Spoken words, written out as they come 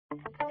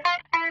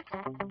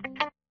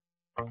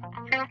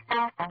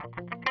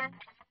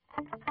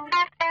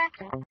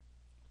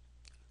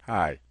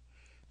Hi,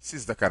 this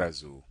is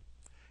Dakarazu,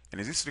 and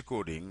in this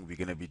recording we're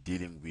going to be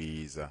dealing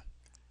with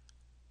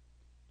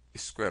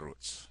square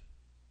roots.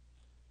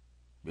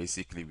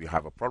 Basically, we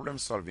have a problem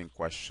solving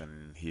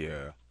question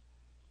here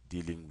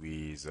dealing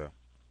with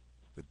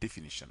the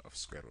definition of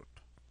square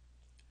root.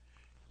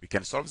 We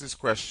can solve this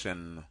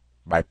question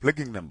by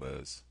plugging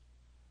numbers,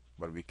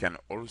 but we can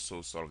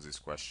also solve this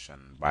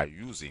question by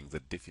using the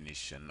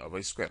definition of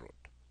a square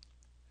root.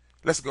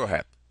 Let's go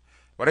ahead.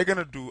 What I'm going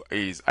to do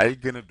is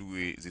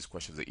this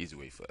question the easy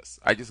way first.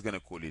 I'm just going to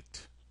call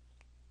it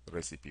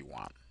recipe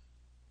 1.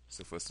 It's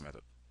the first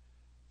method.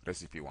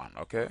 Recipe 1,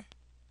 okay?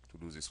 To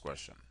do this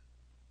question.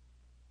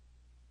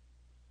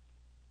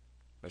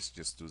 Let's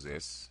just do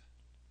this.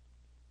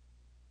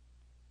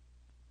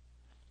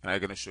 And I'm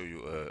going to show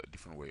you a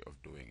different way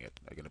of doing it.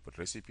 I'm going to put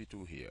recipe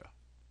 2 here.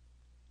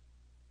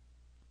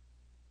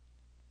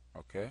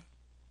 Okay?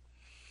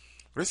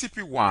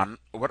 Recipe 1,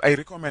 what I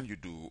recommend you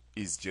do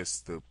is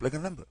just plug a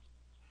number.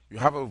 You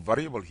have a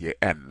variable here,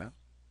 n,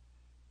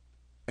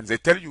 and they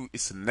tell you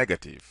it's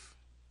negative.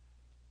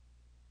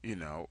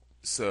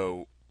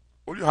 So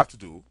all you have to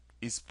do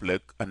is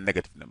plug a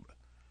negative number.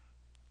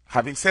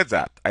 Having said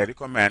that, I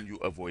recommend you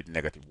avoid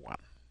negative 1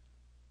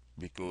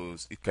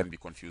 because it can be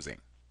confusing.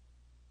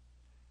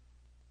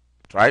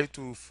 Try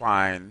to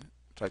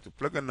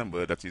plug a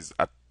number that is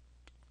at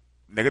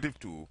negative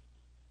 2,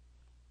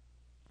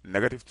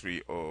 negative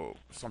 3, or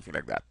something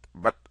like that.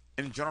 But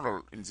in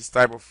general, in this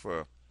type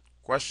of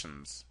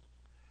questions,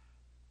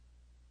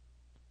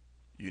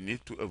 you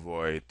need to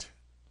avoid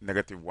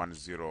negative 1,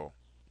 0,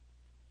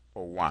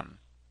 or 1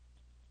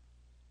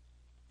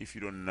 if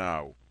you don't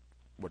know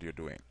what you're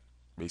doing.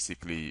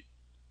 Basically,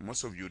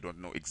 most of you don't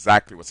know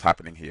exactly what's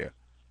happening here,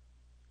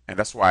 and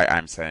that's why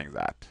I'm saying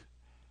that.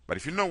 But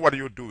if you know what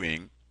you're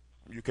doing,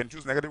 you can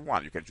choose negative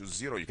 1, you can choose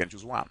 0, you can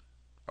choose 1.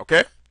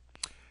 Okay?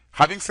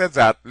 Having said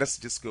that, let's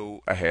just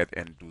go ahead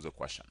and do the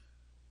question.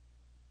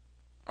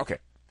 Okay,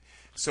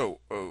 so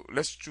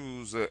let's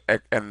choose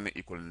n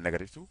equal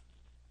negative 2.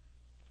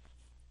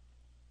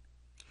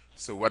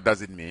 So what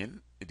does it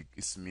mean? It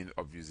means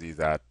obviously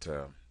that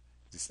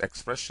this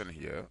expression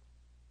here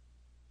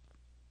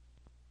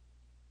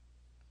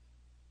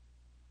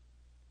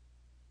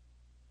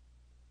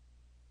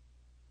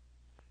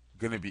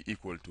gonna be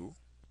equal to,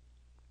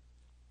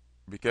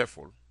 be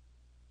careful,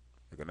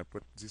 we're gonna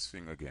put this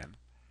thing again.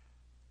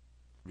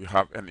 We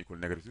have n equal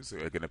negative 2, so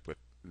we're gonna put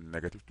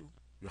negative 2.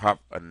 You have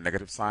a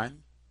negative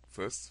sign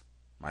first,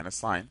 minus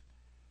sign,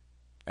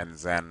 and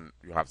then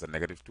you have the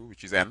negative 2,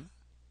 which is n,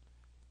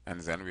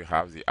 and then we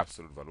have the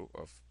absolute value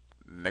of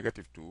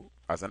negative 2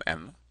 as an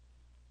n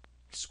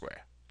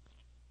square.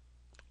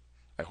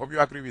 I hope you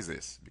agree with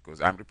this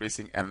because I'm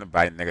replacing n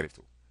by negative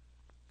 2.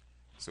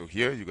 So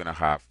here you're going to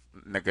have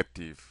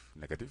negative,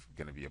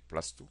 going to be a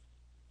plus 2.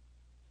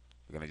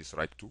 You're going to just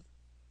write 2.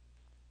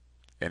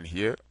 And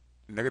here,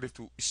 negative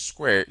 2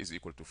 square is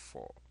equal to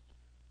 4.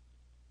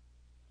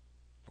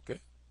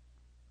 Okay?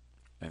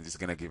 And this is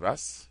going to give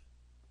us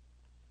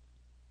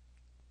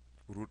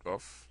root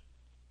of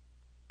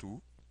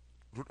 2.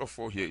 Root of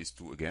 4 here is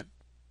 2 again.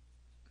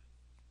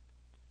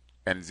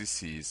 And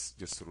this is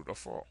just root of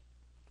 4.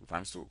 2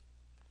 times 2.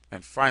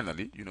 And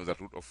finally, you know that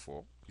root of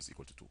 4 is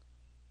equal to 2.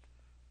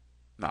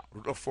 Now,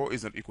 root of 4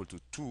 is not equal to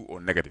 2 or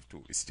negative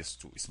 2. It's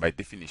just 2. It's by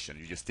definition.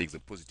 You just take the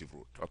positive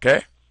root.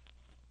 Okay?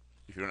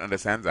 If you don't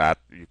understand that,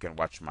 you can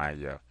watch my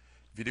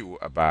video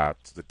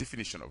about the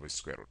definition of a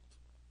square root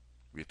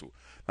with 2.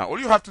 Now, all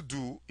you have to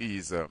do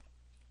is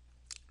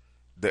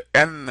the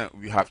n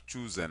we have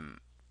chosen,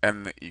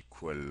 n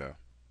equal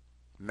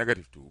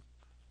negative 2,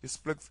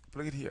 just plug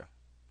it here.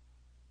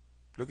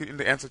 Plug it in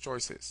the answer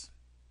choices.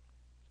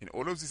 In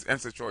all of these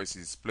answer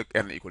choices, plug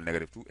n equal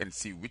negative 2 and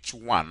see which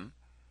one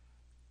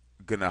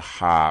gonna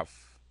have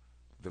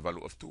the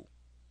value of 2.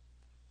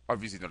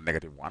 Obviously not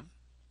negative 1.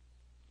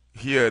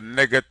 Here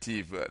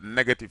negative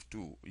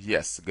 2,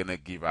 yes, gonna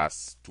give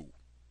us 2.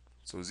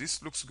 So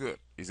this looks good.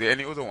 Is there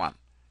any other one?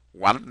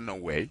 1? No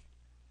way.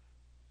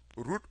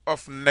 Root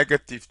of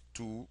negative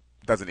 2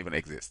 doesn't even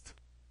exist.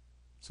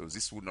 So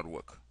this would not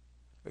work.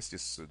 Let's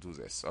just do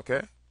this,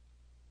 okay?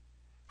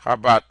 How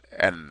about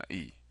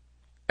NE?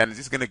 And this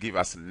is going to give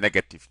us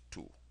negative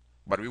 2.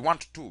 But we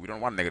want 2. We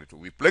don't want negative 2.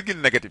 We plug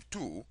in negative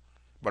 2,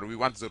 but we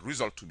want the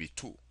result to be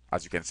 2,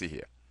 as you can see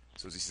here.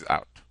 So this is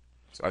out.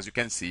 So as you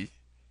can see,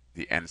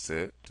 the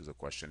answer to the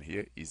question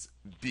here is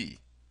B.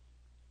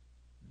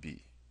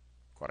 B.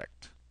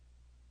 Correct.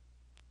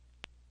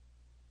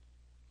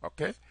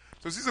 Okay?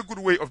 So this is a good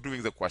way of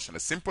doing the question. A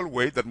simple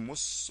way that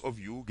most of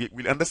you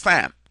will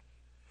understand.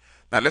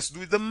 Now let's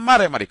do it the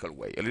mathematical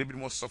way, a little bit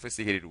more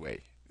sophisticated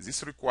way.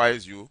 This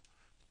requires you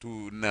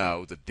to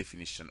know the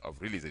definition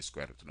of really the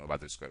square root, to know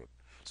about the square root.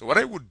 So what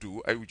I would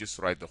do, I would just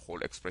write the whole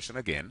expression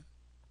again.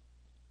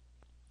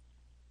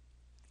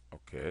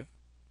 Okay.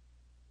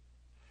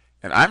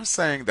 And I'm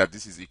saying that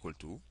this is equal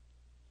to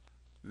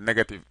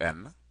negative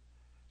n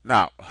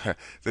Now,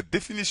 the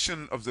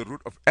definition of the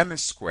root of n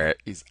squared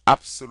is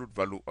absolute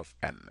value of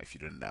n, if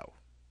you don't know.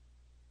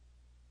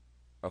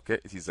 Okay,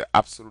 it is the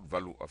absolute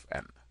value of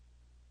n.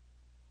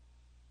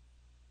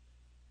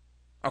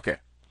 Okay.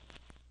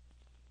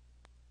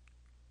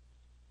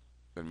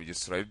 Let me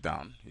just write it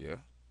down here.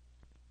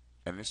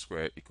 N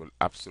squared equal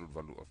absolute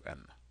value of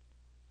n.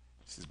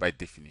 This is by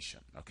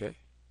definition, okay?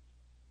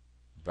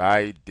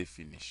 By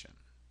definition.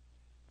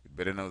 You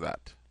better know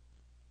that.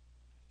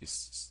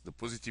 It's the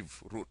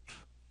positive root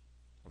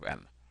of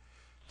n.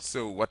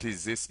 So what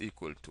is this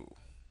equal to?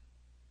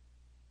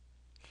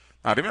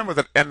 Now remember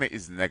that n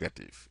is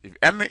negative. If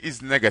n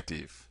is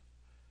negative,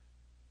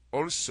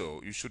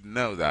 also you should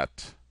know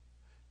that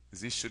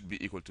this should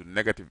be equal to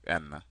negative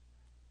n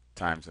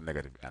times a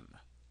negative n.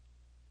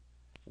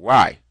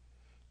 Why?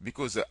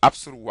 Because the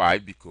absolute y,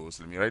 because,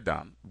 let me write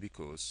down,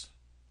 because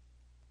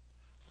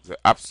the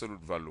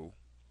absolute value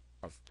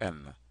of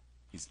n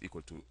is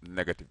equal to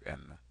negative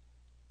n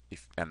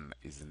if n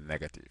is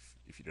negative,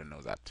 if you don't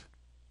know that.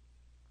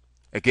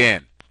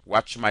 Again,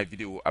 watch my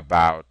video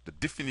about the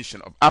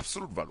definition of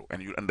absolute value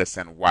and you'll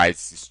understand why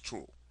this is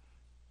true.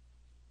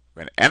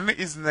 When n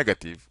is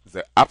negative,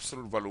 the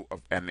absolute value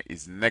of n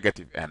is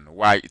negative n.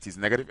 Why it is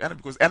negative n?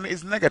 Because n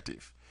is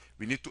negative.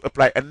 We need to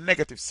apply a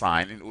negative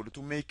sign in order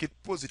to make it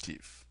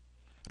positive.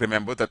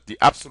 Remember that the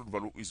absolute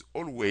value is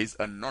always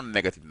a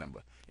non-negative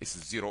number. It's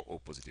 0 or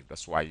positive.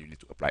 That's why you need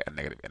to apply a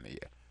negative n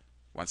here.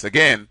 Once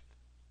again,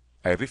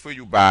 I refer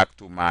you back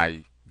to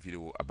my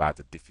video about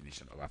the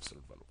definition of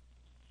absolute value.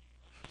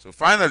 So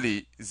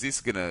finally, this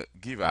is gonna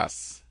give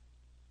us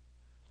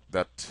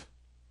that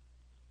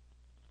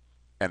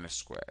n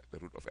squared, the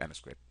root of n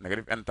squared.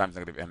 Negative n times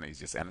negative n is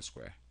just n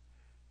squared.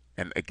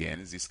 And again,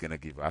 this is gonna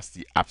give us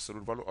the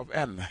absolute value of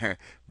n.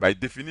 By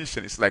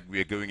definition, it's like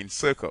we are going in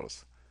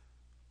circles.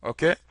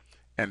 Okay?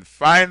 And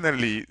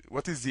finally,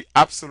 what is the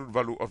absolute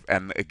value of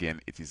n?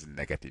 Again, it is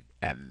negative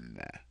n.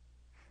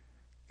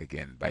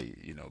 Again,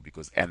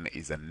 because n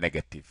is a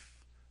negative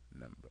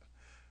number.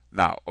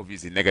 Now,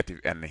 obviously,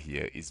 negative n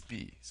here is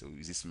b. So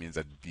this means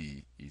that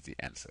b is the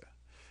answer.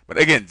 But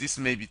again, this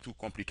may be too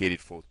complicated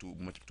for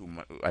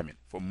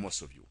for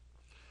most of you.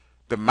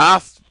 The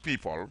math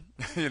people,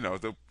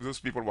 those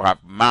people who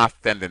have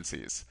math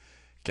tendencies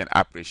can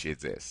appreciate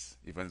this,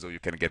 even though you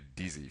can get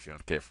dizzy if you're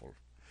not careful.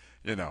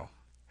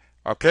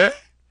 Okay?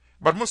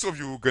 But most of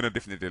you are gonna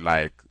definitely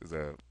like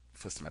the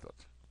first method.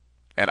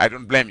 And I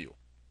don't blame you.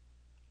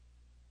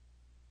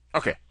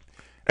 Okay.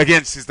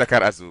 Again, this is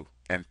Dakar Azu,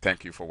 and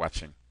thank you for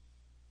watching.